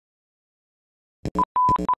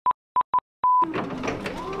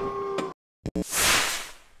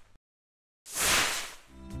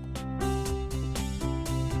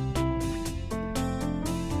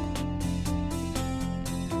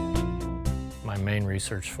main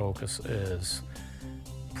research focus is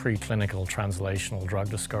preclinical translational drug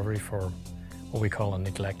discovery for what we call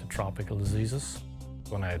neglected tropical diseases.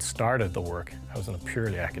 When I had started the work, I was in a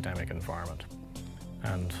purely academic environment.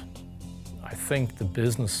 And I think the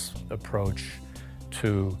business approach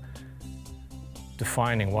to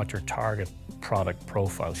defining what your target product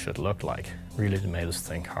profile should look like really made us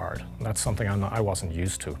think hard. And that's something I wasn't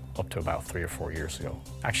used to up to about 3 or 4 years ago.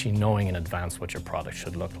 Actually knowing in advance what your product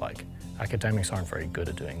should look like. Academics aren't very good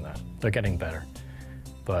at doing that. They're getting better.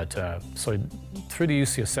 But so through the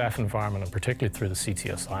UCSF environment, and particularly through the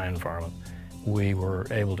CTSI environment, we were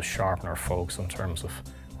able to sharpen our focus in terms of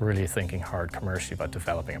really thinking hard commercially about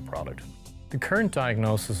developing a product. The current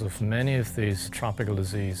diagnosis of many of these tropical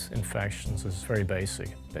disease infections is very basic.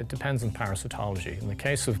 It depends on parasitology. In the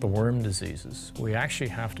case of the worm diseases, we actually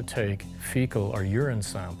have to take fecal or urine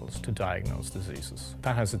samples to diagnose diseases.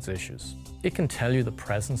 That has its issues. It can tell you the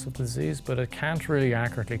presence of disease, but it can't really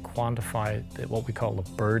accurately quantify what we call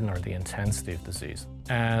the burden or the intensity of disease.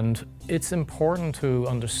 And it's important to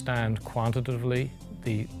understand quantitatively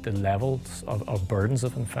the levels of burdens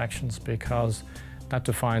of infections, because that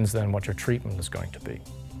defines then what your treatment is going to be.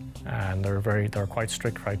 And there are quite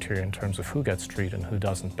strict criteria in terms of who gets treated and who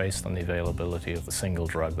doesn't, based on the availability of the single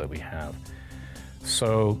drug that we have.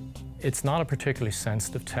 So it's not a particularly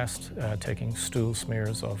sensitive test, taking stool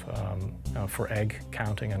smears for egg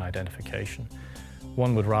counting and identification.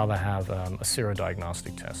 One would rather have a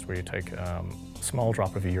serodiagnostic test where you take a small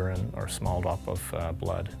drop of urine or a small drop of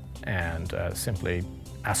blood and simply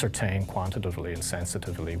ascertain quantitatively and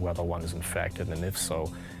sensitively whether one is infected, and if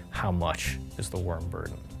so, how much is the worm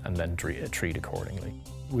burden, and then treat accordingly.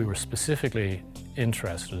 We were specifically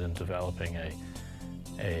interested in developing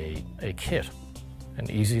a kit,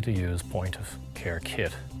 an easy-to-use point-of-care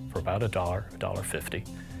kit for about $1, $1.50.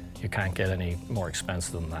 You can't get any more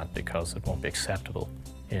expensive than that because it won't be acceptable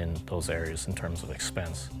in those areas in terms of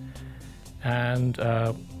expense. And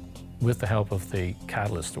with the help of the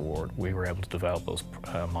Catalyst Award, we were able to develop those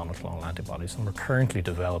monoclonal antibodies, and we're currently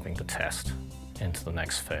developing the test into the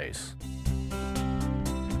next phase.